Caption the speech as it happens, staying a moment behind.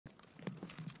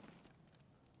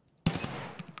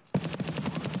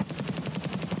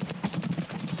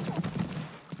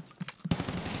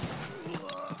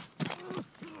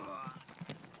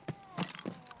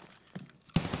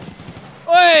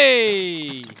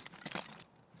Hey!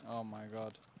 Oh my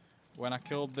god. When I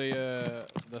killed the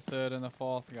third and the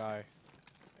fourth guy,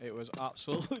 it was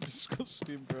absolutely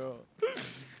disgusting, bro.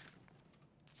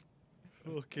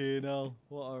 Fucking hell.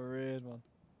 What a raid, man.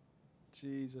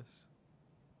 Jesus.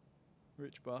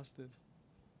 Rich bastard.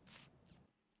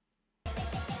 That's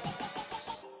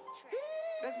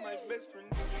my best friend.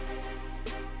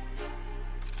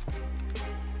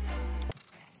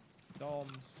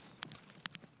 DORMS.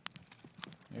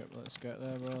 Yep, let's get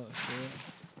there, bro. Let's do it.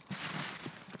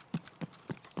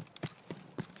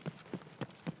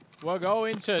 We're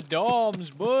going to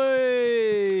DORMS, boys!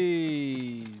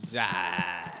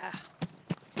 Ah.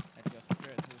 I'd go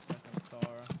straight to the second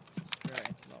story. Straight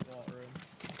into that water room.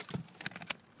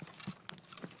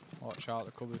 Watch out,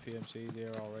 there could be PMCs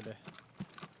here already.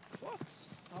 What?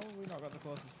 How have we not got the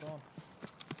closest spawn?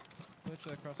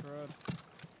 Literally across the road.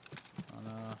 I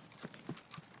know.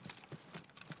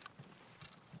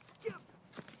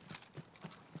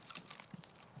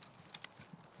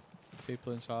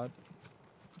 People inside.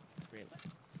 Really?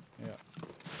 Yeah.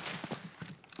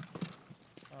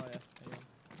 Oh yeah, there you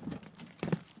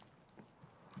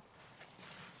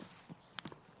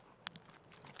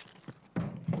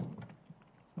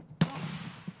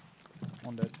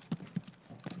One dead.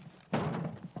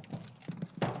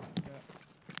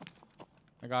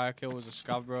 The guy I killed was a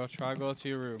scav, bro. Try go to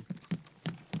your room.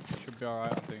 Should be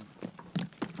alright, I think.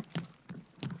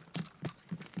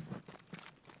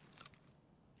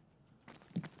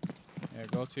 Yeah,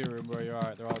 go to your room, bro. You're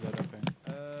alright. They're all dead, I think.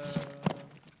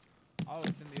 Oh,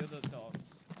 it's in the other dogs.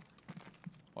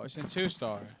 What, it's in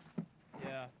 2-story?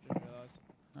 Yeah, just realised.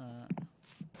 Alright.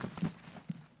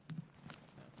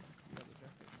 You got the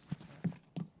jackets.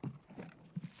 Yeah.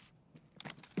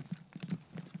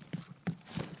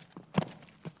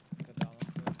 Go down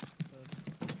onto it first.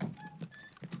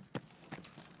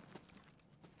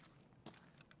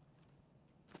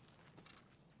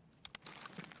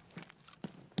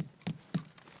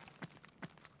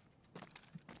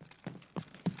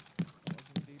 That was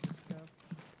indeed a scav.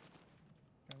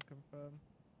 Can confirm.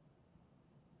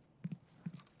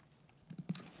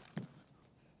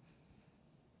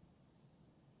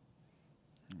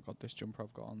 God, this jumper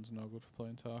I've got on's no good for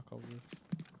playing Tarkov with.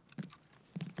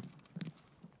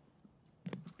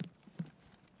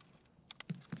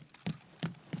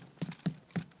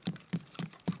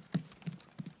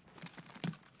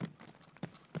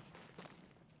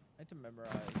 I need to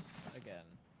memorise again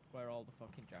where all the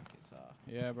fucking jackets are.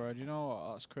 Yeah, bro. Do you know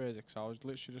what? That's crazy, because I was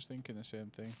literally just thinking the same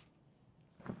thing.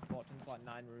 Walked into like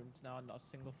 9 rooms now and not a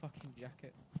single fucking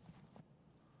jacket.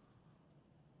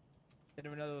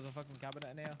 Didn't even know there was a fucking cabinet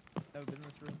in here. Never been in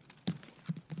this room.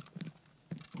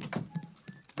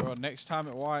 Bro, next time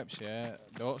it wipes, yeah,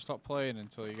 don't stop playing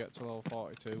until you get to level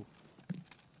 42.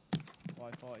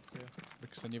 Why 42?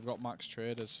 Because then you've got max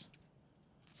traders.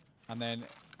 And then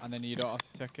you don't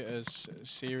have to take it as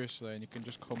seriously, and you can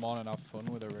just come on and have fun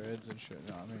with the raids and shit,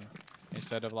 you know what I mean?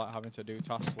 Instead of like having to do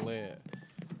tasks late.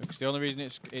 Because the only reason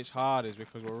it's hard is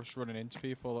because we're just running into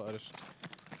people that are just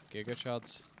giga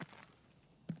chads.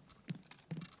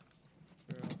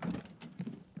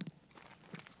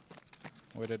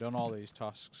 We'd have done all these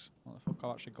tasks. What the fuck,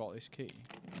 I've actually got this key.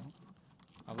 No.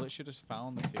 I've literally just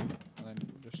found the key and then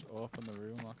just opened the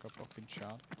room like a fucking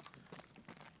chad.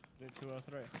 Is it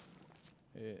 203?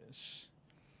 It's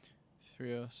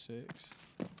 306.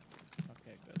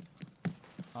 Okay, good.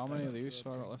 How many got leaves have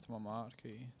I 203. got left on my marked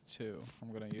key? 2.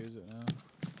 I'm gonna use it now.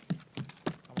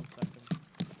 I'm on second.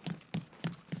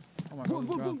 Oh my god,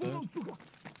 there's a guy on third.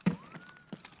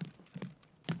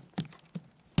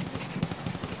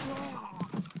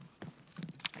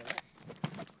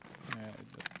 Yeah,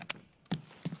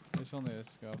 it's only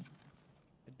this guy.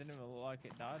 It didn't even look like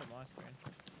it died on my screen.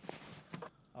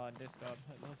 Oh, in Discord.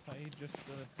 It looked like he just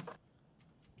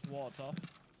walked off.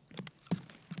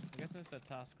 I guess it's a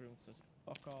task room, so it's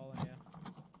fuck all in here.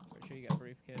 Pretty sure you get a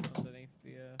briefcase underneath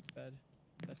the bed.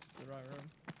 That's the right room.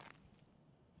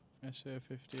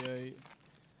 SA58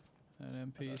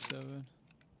 and MP7.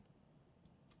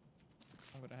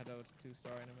 I'm gonna head over to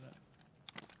 2-story in a minute.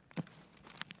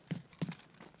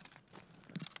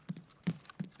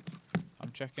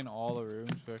 I'm checking all the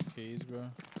rooms for keys, bro.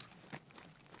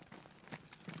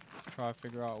 Try to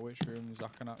figure out which rooms I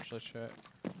can actually check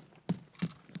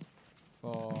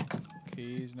for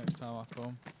keys next time I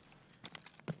come.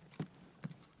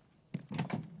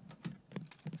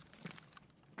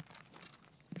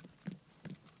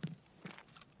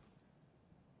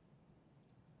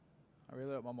 I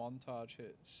really hope my montage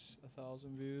hits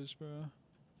 1,000 views, bro.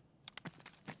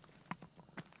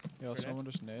 Yo, Grenade. someone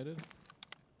just naded.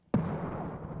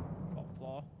 Top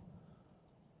floor.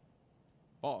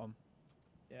 Bottom.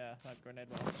 Yeah, that grenade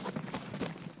one.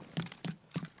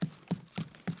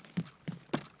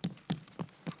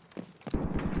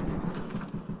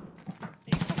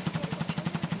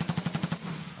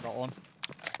 I got one.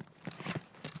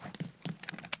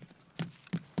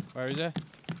 Where is he? Oh,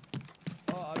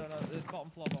 I don't know. There's bottom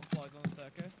floor. He's on the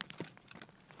staircase.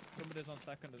 Somebody's on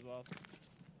second as well.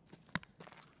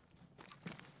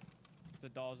 The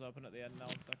door's open at the end now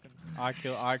on second. I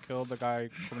killed the guy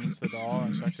coming into the door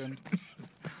on second.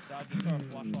 I just saw a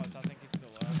flashlight, so I think he's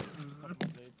still there. Just not my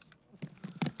leads.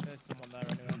 There's someone there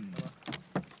anyway.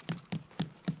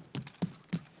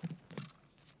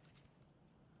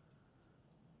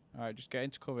 Alright, just get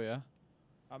into cover, yeah?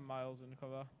 I'm miles in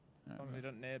cover. Yeah, As long as he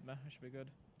don't nade me, I should be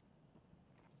good.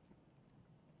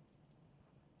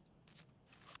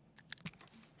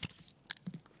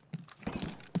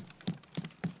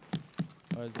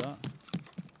 Where's that?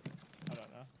 I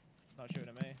don't know. It's not shooting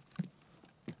at me.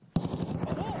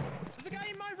 Oh! There's a guy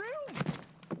in my room!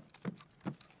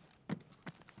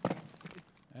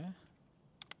 Yeah?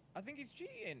 I think he's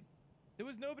cheating. There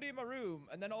was nobody in my room,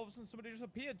 and then all of a sudden somebody just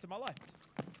appeared to my left.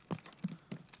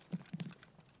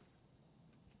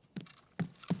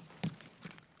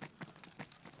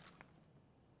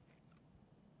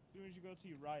 As soon as you go to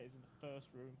your right is in the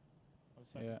first room on the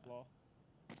second floor.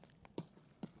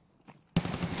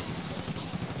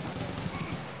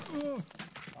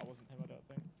 That wasn't him, I don't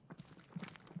think.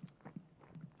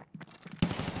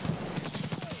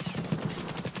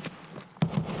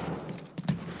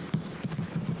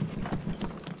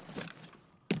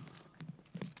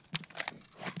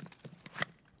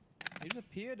 He just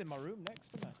appeared in my room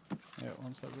next to me. Yeah,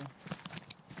 one sec, bro.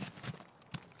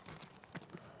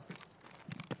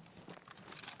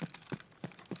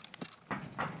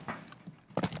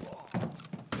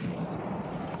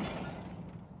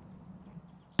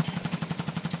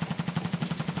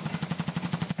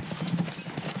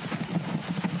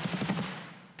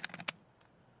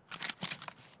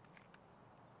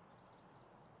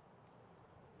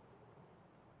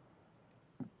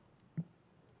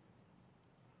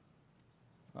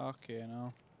 Okay,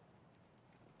 now.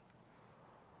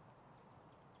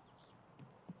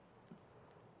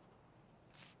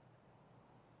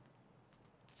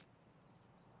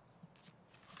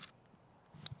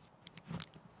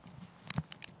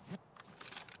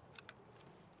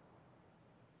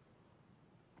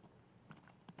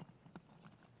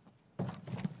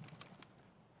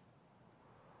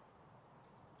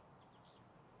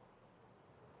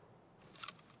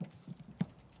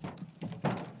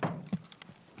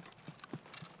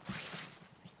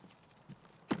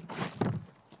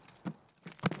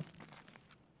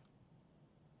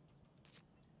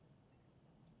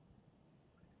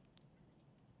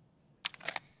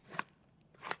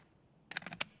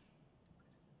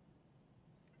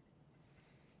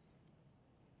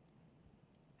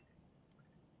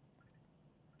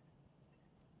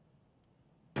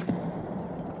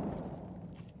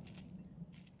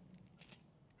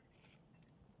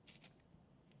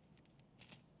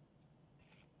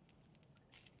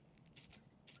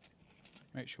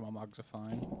 Make sure my mags are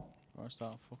fine before I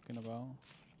start fucking about.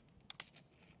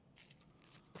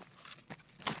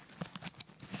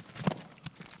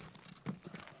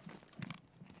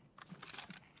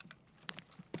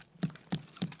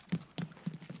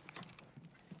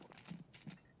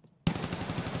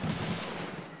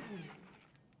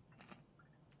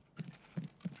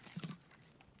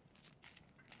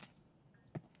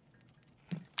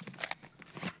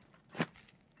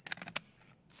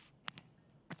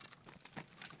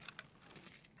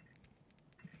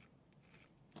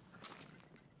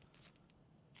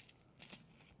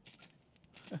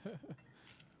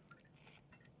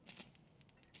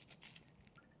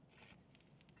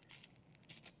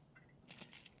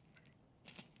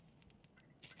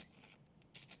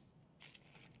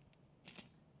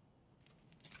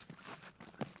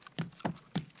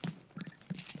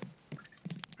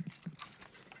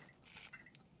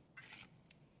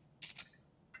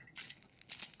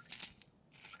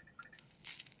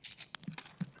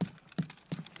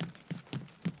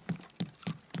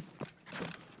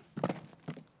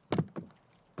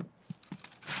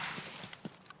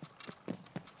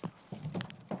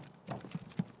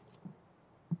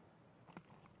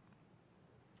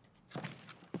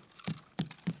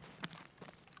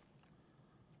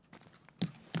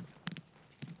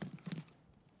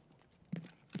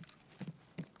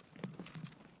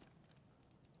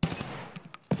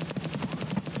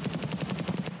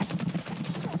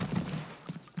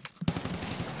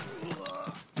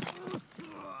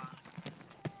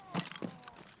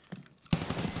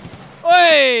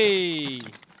 Oi!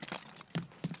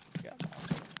 Get him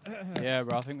off. Yeah,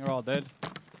 bro, I think they're all dead. I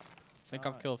think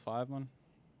I've killed Nice. 5, man.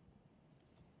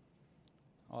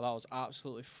 Oh, that was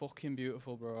absolutely fucking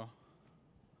beautiful, bro.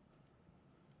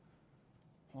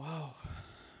 Wow.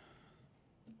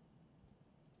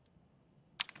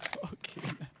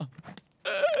 Fucking hell.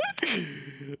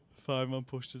 5 man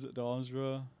pushed us at DORMS,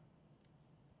 bro.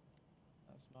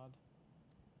 That's mad.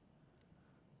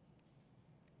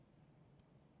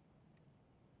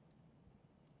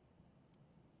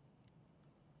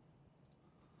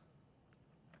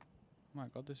 My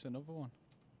god, there's another one.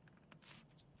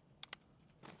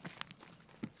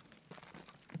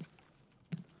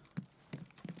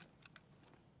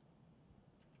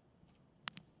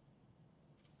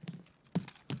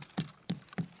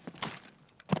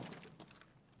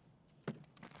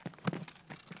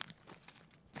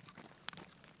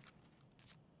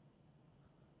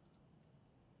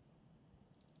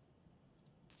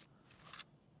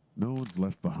 No one's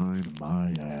left behind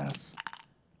my ass.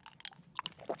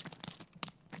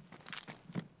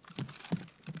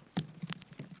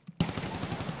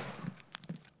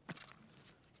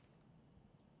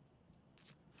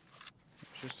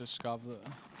 It's just a scav that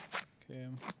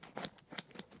came.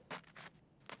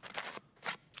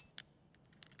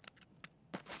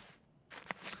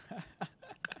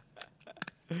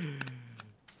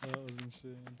 That was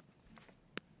insane.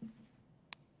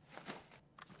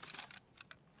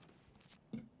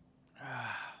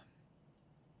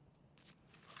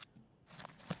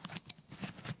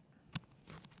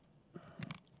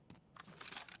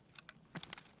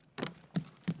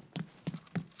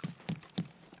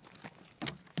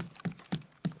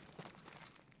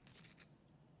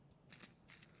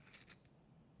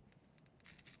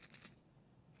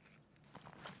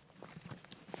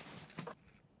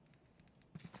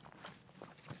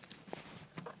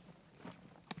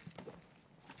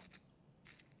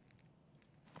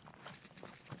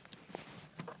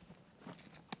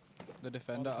 The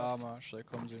defender What's this? armor actually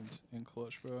comes in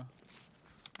clutch, bro.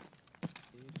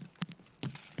 Indeed.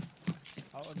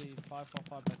 Out of the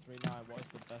 5.5x39, what is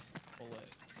the best bullet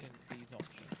in these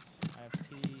options? I have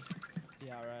T,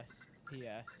 PRS,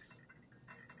 PS.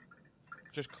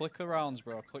 Just click the rounds,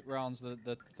 bro. Click rounds,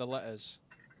 the letters,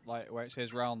 like where it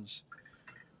says rounds.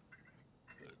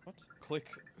 What? Click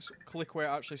where it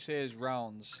actually says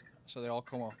rounds, so they all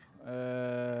come up.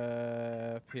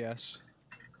 PS.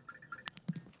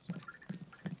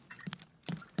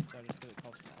 So I just did it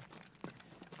cost now.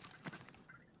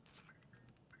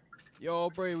 Yo,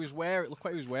 bro, he was wearing. Look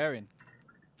what he was wearing.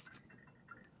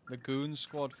 The Goon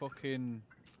Squad fucking.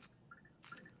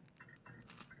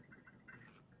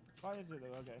 Why is it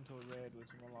that I'll get into a raid with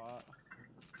someone like that?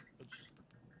 Which,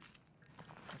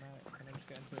 can I just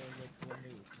get into a raid full of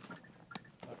noobs?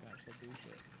 So I can actually do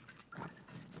shit.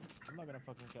 I'm not gonna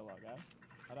fucking kill that guy.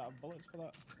 I don't have bullets for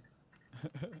that.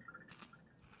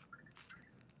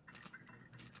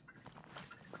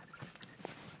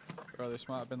 Bro, this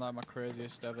might have been like my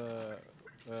craziest ever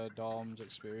DORMS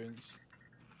experience.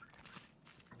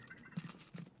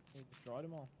 We destroyed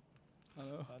them all. I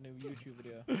know. That new YouTube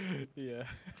video. Yeah.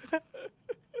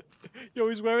 Yo,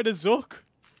 he's wearing a Zuck.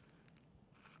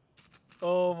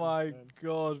 Oh That's my insane.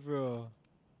 god, bro.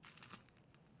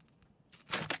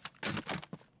 I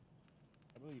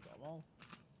believe you got them all.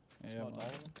 Yeah, Squad all man.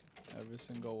 of them. Every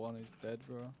single one is dead,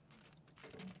 bro.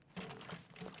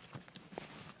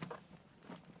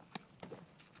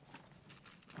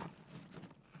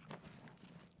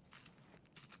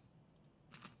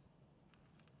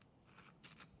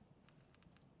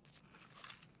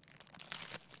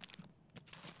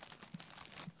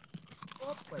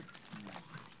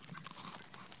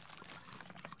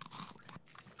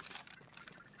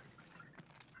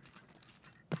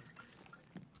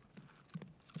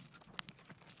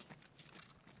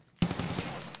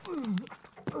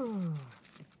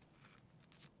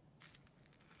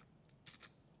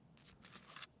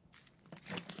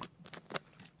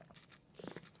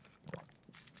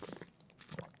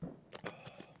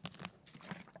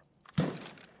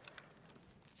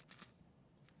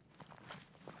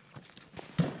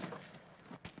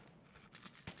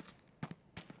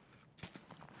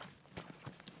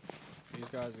 These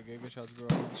guys are giga chads, bro.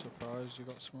 I'm not surprised you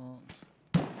got smoked.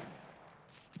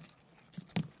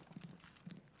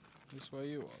 This where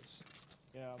you was?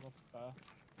 Yeah, I'm up there.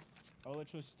 I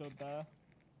literally stood there,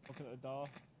 looking at the door,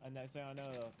 and next thing I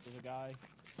know, there's a guy,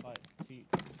 like, see,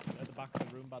 at the back of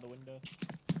the room by the window.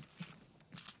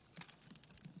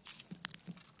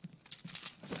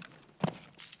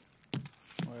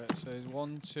 Wait, so there's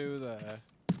 1, 2 there.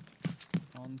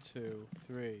 1, 2,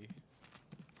 3.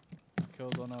 I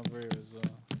killed one over here as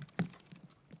well.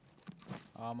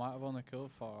 Oh, I might have only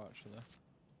killed 4 actually.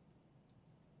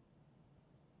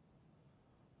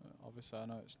 Obviously, I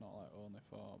know it's not like only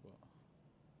 4, but.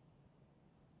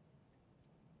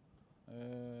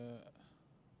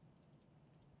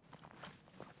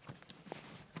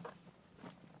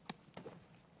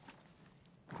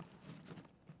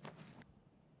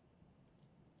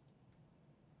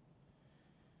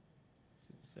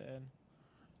 It's insane.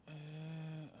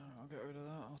 I'll get rid of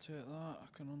that. I'll take that.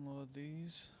 I can unload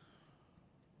these.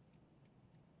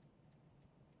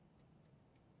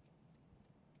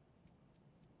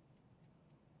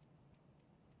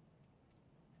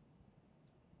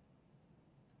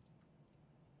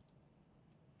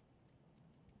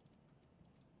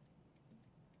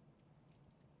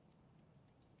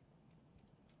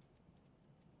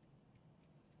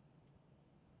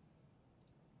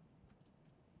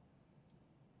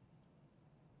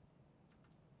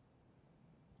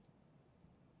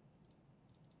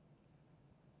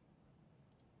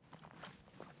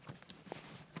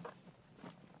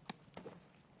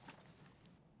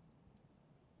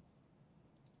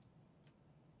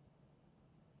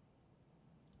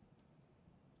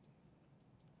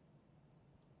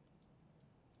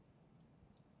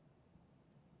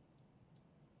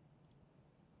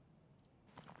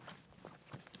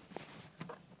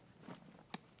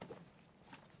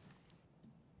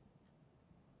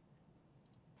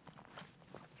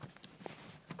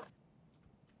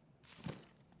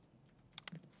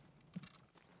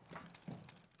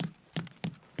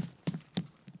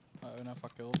 I don't know if I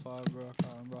killed 5, bro. I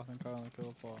can't remember. I think I only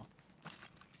killed 4.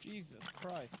 Jesus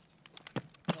Christ.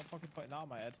 I'm not fucking putting that on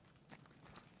my head.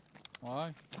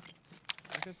 Why?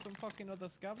 Because some fucking other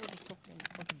scab will just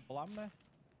fucking blam me.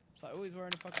 It's like, oh, he's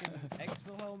wearing a fucking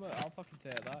Exfil helmet. I'll fucking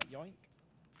take that. Yoink.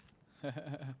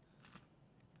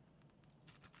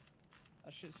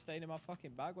 That shit's staying in my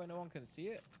fucking bag where no one can see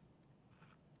it.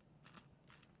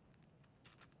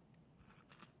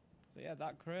 So yeah,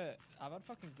 that crate. I've had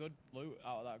fucking good loot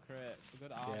out of that crate. It's a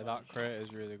good armor. Yeah, that crate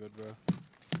is really good, bro.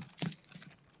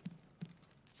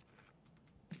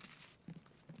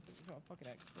 It's got a fucking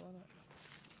Exfil on it.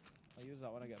 I'll use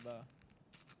that when I get better.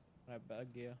 When I have better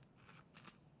gear.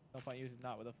 No point using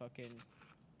that with a fucking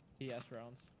PS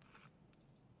rounds.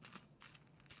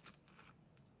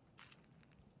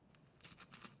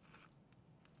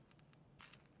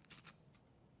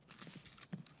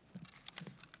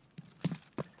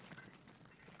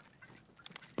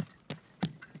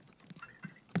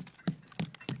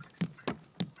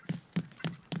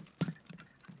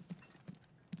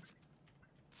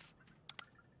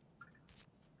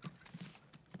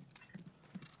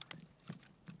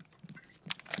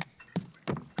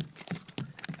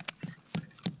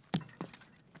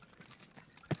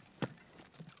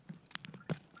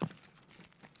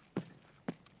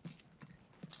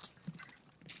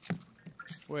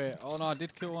 Wait, oh no, I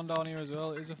did kill one down here as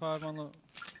well. It is a 5-man look.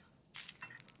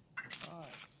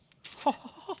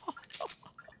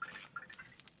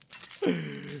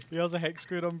 Nice. He has a hex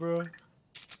grid on, bro.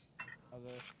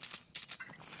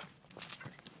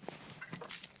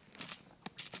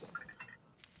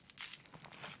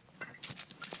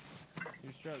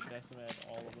 You straight decimated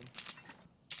all of them.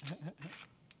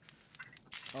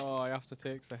 Oh, I have to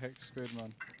take the hex grid,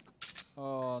 man.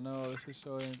 Oh no, this is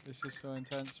so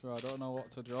intense, bro. I don't know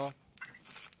what to drop.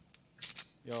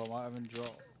 Yo, I might even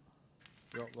drop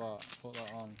that. Put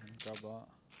that on and grab that.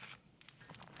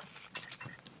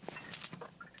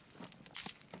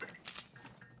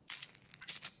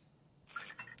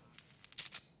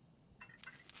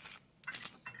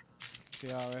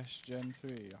 TRS Gen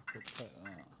 3, I could take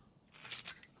that.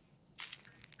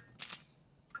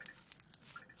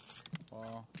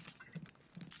 Wow.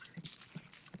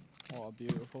 What a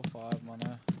beautiful 5-man,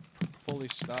 eh? Fully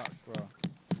stacked, bro.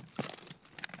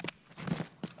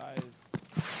 That is...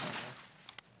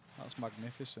 That's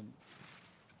magnificent.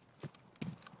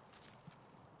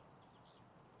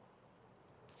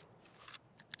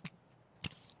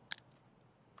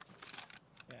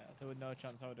 Yeah, there was no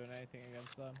chance I would do anything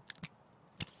against them.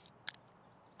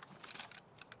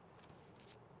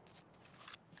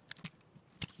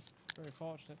 Very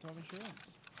fortunate to have insurance.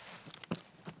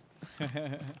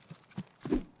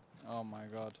 Oh my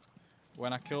god.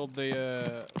 When I killed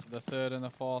the 3rd and the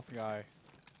 4th guy,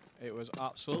 it was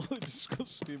absolutely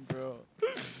disgusting, bro.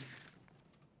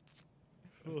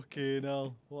 Fucking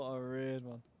hell. What a raid,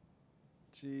 man.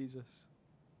 Jesus.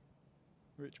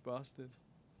 Rich bastard.